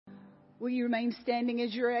Will you remain standing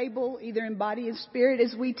as you're able, either in body and spirit,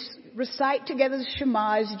 as we recite together the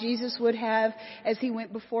Shema as Jesus would have as he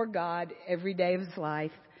went before God every day of his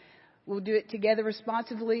life. We'll do it together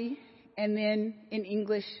responsively and then in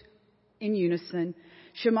English in unison.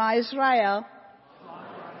 Shema Israel,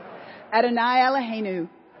 Adonai Eloheinu,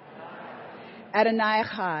 Adonai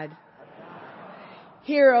Echad.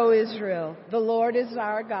 Hear, O Israel, the Lord is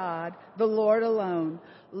our God, the Lord alone.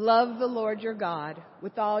 Love the Lord your God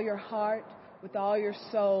with all your heart, with all your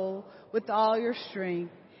soul, with all your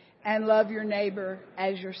strength, and love your neighbor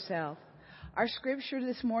as yourself. Our scripture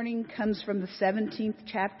this morning comes from the 17th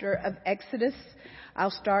chapter of Exodus. I'll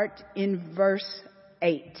start in verse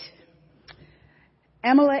 8.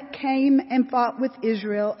 Amalek came and fought with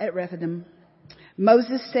Israel at Rephidim.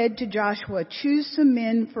 Moses said to Joshua, "Choose some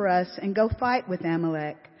men for us and go fight with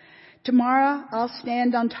Amalek. Tomorrow I'll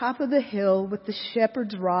stand on top of the hill with the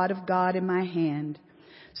shepherd's rod of God in my hand."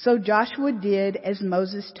 So Joshua did as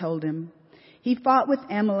Moses told him. He fought with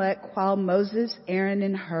Amalek while Moses, Aaron,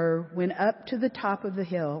 and Hur went up to the top of the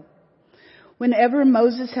hill. Whenever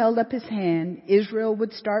Moses held up his hand, Israel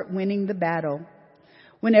would start winning the battle.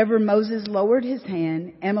 Whenever Moses lowered his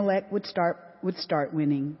hand, Amalek would start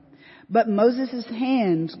winning. But Moses'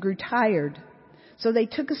 hands grew tired. So they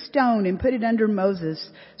took a stone and put it under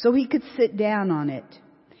Moses so he could sit down on it.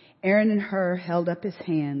 Aaron and Hur held up his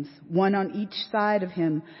hands, one on each side of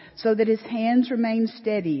him, so that his hands remained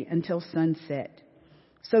steady until sunset.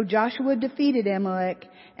 So Joshua defeated Amalek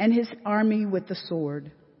and his army with the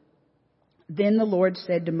sword. Then the Lord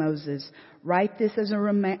said to Moses, "Write this as a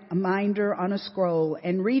reminder on a scroll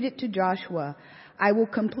and read it to Joshua. I will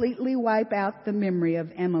completely wipe out the memory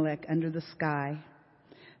of Amalek under the sky."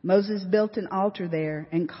 Moses built an altar there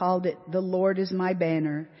and called it, "The Lord is my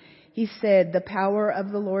banner." He said, "The power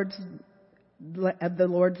of the Lord's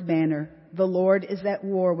banner. The Lord is at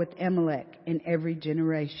war with Amalek in every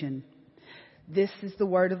generation." This is the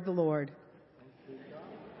word of the Lord.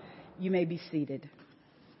 You may be seated.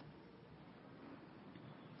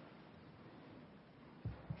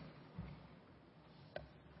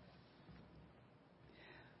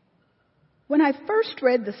 When I first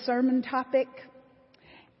read the sermon topic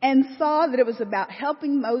and saw that it was about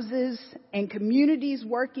helping Moses and communities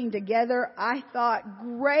working together, I thought,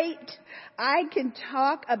 great, I can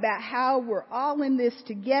talk about how we're all in this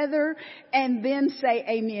together and then say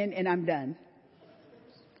amen and I'm done.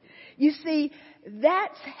 You see,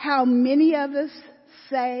 that's how many of us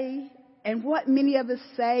say and what many of us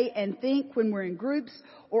say and think when we're in groups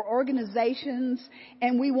or organizations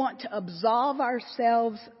and we want to absolve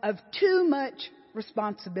ourselves of too much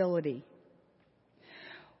responsibility.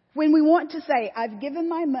 When we want to say, I've given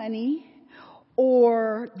my money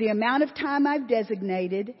or the amount of time I've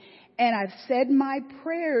designated and I've said my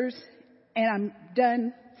prayers and I'm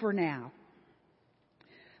done for now.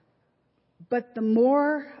 But the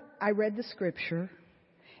more I read the scripture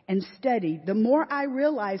and studied, the more I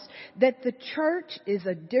realized that the church is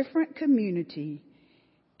a different community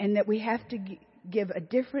and that we have to give a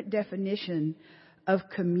different definition of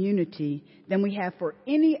community than we have for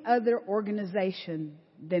any other organization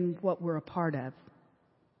than what we're a part of.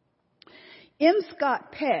 M.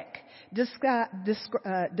 Scott Peck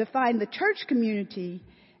defined the church community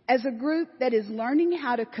as a group that is learning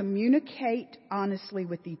how to communicate honestly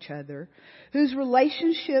with each other, whose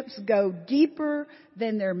relationships go deeper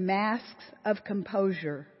than their masks of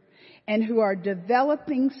composure, and who are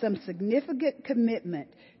developing some significant commitment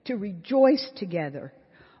to rejoice together,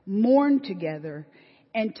 mourn together,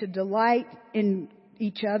 and to delight in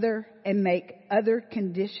each other and make others'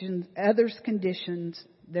 conditions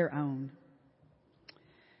their own.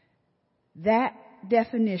 That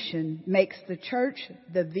definition makes the church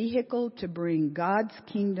the vehicle to bring God's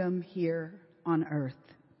kingdom here on earth.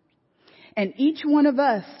 And each one of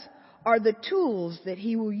us are the tools that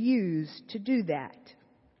he will use to do that.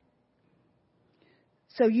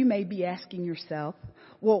 So you may be asking yourself,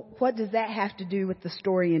 well, what does that have to do with the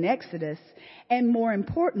story in Exodus? And more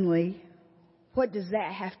importantly, what does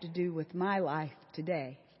that have to do with my life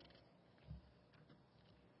today?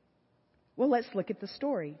 Well, let's look at the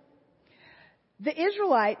story. The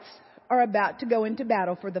Israelites are about to go into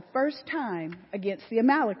battle for the first time against the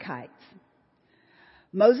Amalekites.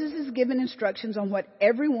 Moses is given instructions on what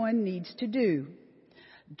everyone needs to do.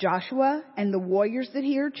 Joshua and the warriors that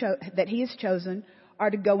he has chosen are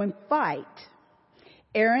to go and fight.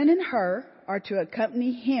 Aaron and Hur are to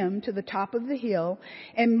accompany him to the top of the hill,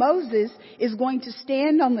 and Moses is going to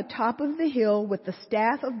stand on the top of the hill with the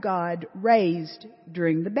staff of God raised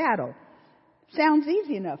during the battle. Sounds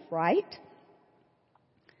easy enough, right?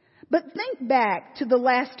 But think back to the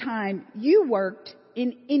last time you worked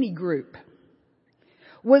in any group.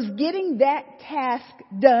 Was getting that task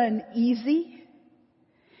done easy?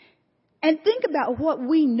 And think about what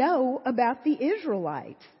we know about the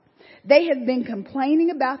Israelites. They have been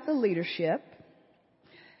complaining about the leadership.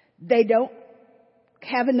 They don't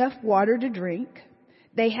have enough water to drink.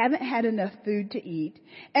 They haven't had enough food to eat.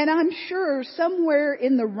 And I'm sure somewhere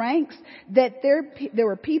in the ranks that there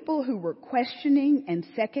were people who were questioning and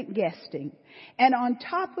second guessing. And on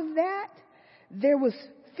top of that, there was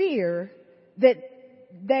fear that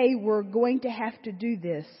they were going to have to do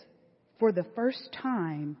this for the first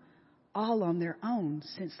time all on their own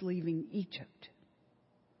since leaving Egypt.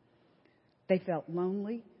 They felt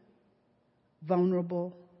lonely,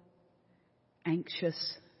 vulnerable,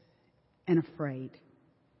 anxious, and afraid.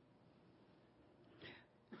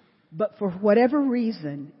 But for whatever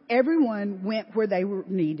reason, everyone went where they were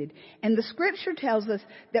needed. And the scripture tells us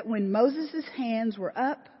that when Moses' hands were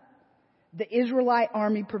up, the Israelite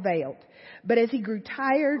army prevailed. But as he grew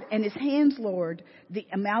tired and his hands lowered, the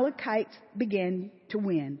Amalekites began to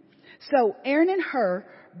win. So Aaron and Hur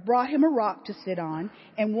brought him a rock to sit on,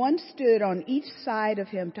 and one stood on each side of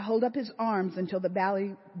him to hold up his arms until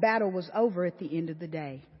the battle was over at the end of the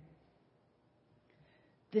day.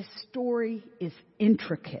 This story is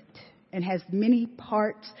intricate and has many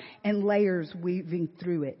parts and layers weaving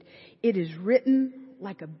through it. It is written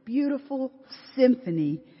like a beautiful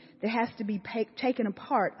symphony that has to be taken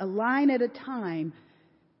apart a line at a time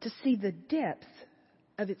to see the depth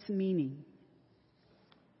of its meaning.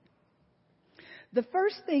 The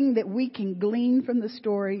first thing that we can glean from the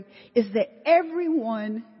story is that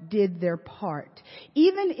everyone did their part,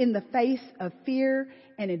 even in the face of fear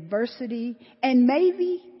and adversity, and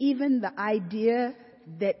maybe even the idea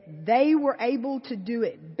that they were able to do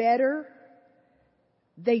it better.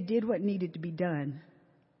 They did what needed to be done.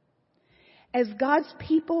 As God's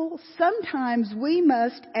people, sometimes we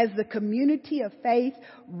must, as the community of faith,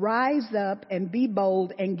 rise up and be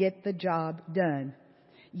bold and get the job done.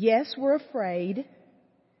 Yes, we're afraid,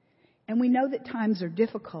 and we know that times are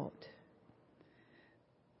difficult.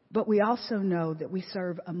 But we also know that we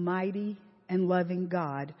serve a mighty and loving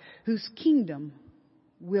God whose kingdom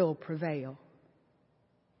will prevail.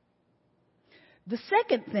 The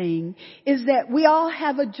second thing is that we all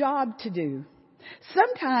have a job to do.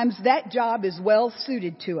 Sometimes that job is well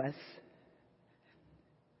suited to us.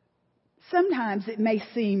 Sometimes it may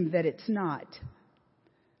seem that it's not.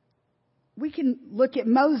 We can look at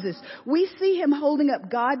Moses. We see him holding up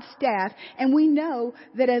God's staff, and we know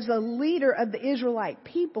that as a leader of the Israelite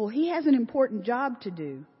people, he has an important job to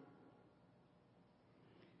do.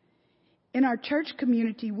 In our church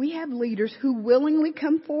community, we have leaders who willingly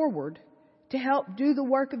come forward to help do the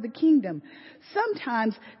work of the kingdom.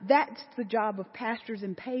 Sometimes that's the job of pastors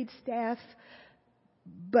and paid staff,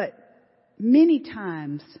 but many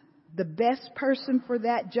times the best person for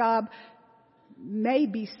that job may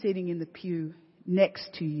be sitting in the pew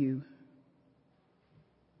next to you.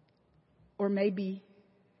 Or maybe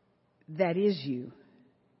that is you.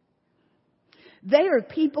 They are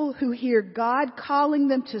people who hear God calling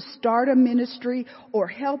them to start a ministry or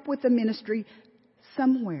help with a ministry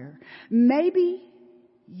somewhere. Maybe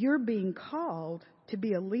you're being called to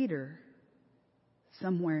be a leader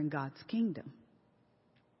somewhere in God's kingdom.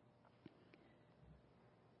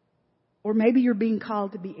 Or maybe you're being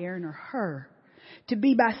called to be Aaron or Hur, to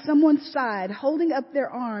be by someone's side, holding up their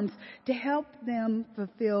arms to help them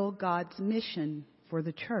fulfill God's mission for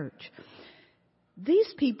the church.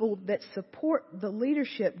 These people that support the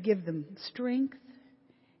leadership give them strength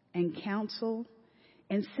and counsel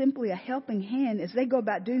and simply a helping hand as they go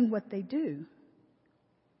about doing what they do.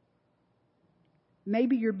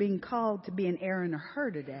 Maybe you're being called to be an Aaron or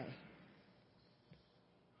Hur today.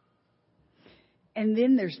 And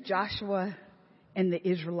then there's Joshua and the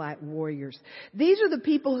Israelite warriors. These are the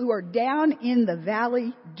people who are down in the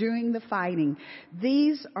valley doing the fighting.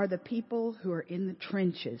 These are the people who are in the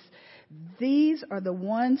trenches. These are the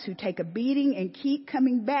ones who take a beating and keep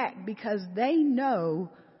coming back because they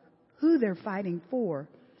know who they're fighting for.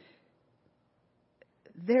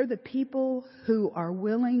 They're the people who are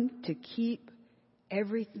willing to keep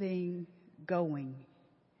everything going.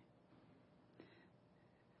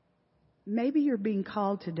 Maybe you're being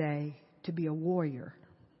called today to be a warrior.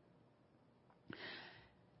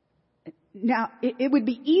 Now, it would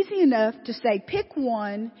be easy enough to say, pick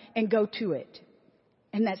one and go to it.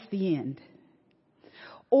 And that's the end.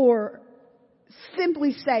 Or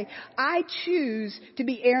simply say, I choose to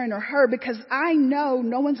be Aaron or Hur because I know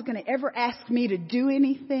no one's going to ever ask me to do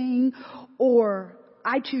anything. Or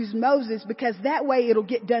I choose Moses because that way it'll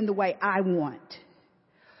get done the way I want.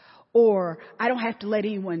 Or I don't have to let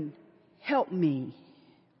anyone help me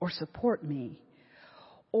or support me.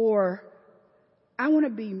 Or I want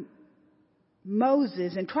to be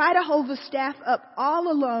Moses and try to hold the staff up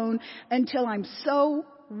all alone until I'm so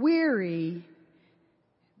weary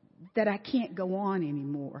that I can't go on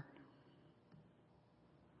anymore.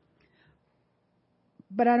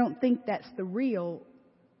 But I don't think that's the real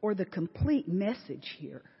or the complete message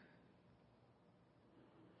here.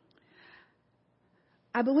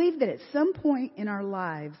 I believe that at some point in our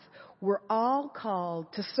lives, we're all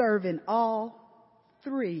called to serve in all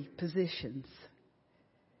three positions.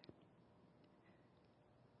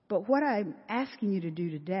 But what I'm asking you to do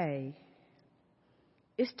today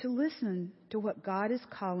is to listen to what God is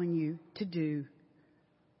calling you to do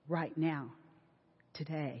right now,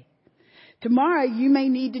 today. Tomorrow you may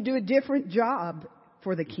need to do a different job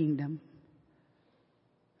for the kingdom.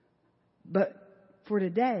 But for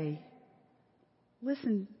today,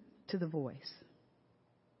 listen to the voice.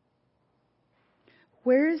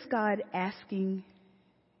 Where is God asking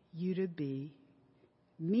you to be,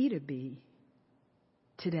 me to be,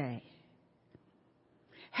 today?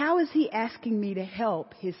 How is He asking me to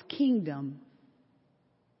help His kingdom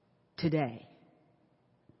today?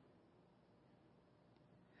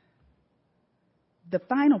 The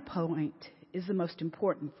final point is the most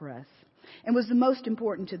important for us and was the most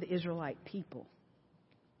important to the Israelite people.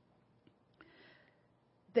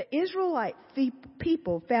 The Israelite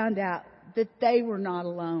people found out that they were not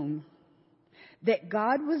alone, that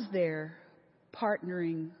God was there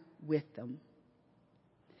partnering with them.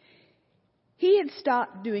 He had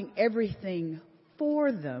stopped doing everything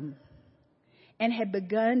for them and had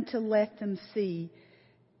begun to let them see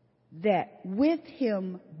that with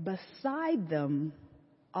Him beside them,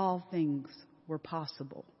 all things were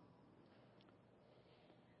possible.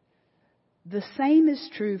 The same is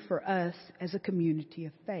true for us as a community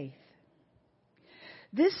of faith.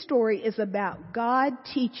 This story is about God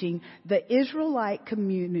teaching the Israelite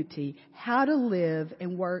community how to live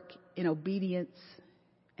and work in obedience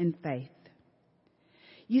and faith.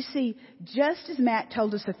 You see, just as Matt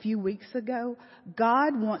told us a few weeks ago,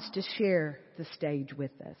 God wants to share the stage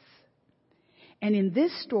with us. And in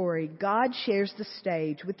this story, God shares the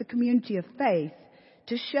stage with the community of faith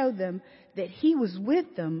to show them that He was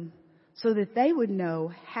with them so that they would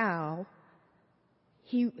know how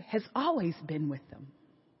He has always been with them.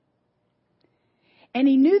 And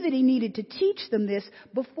He knew that He needed to teach them this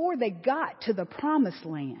before they got to the promised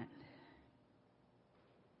land.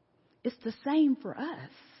 It's the same for us.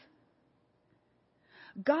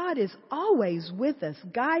 God is always with us,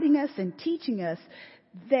 guiding us and teaching us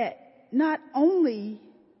that not only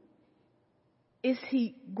is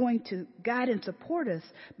He going to guide and support us,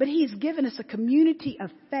 but He's given us a community of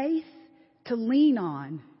faith to lean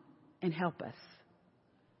on and help us.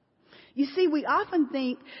 You see, we often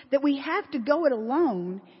think that we have to go it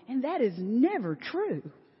alone, and that is never true.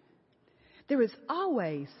 There is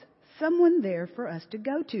always someone there for us to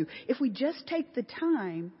go to if we just take the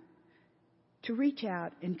time to reach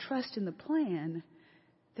out and trust in the plan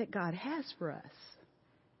that God has for us.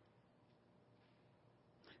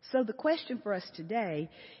 So the question for us today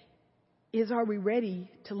is, are we ready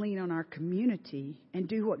to lean on our community and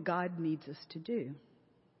do what God needs us to do?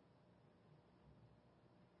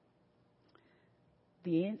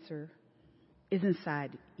 The answer is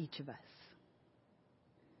inside each of us.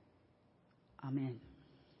 Amen.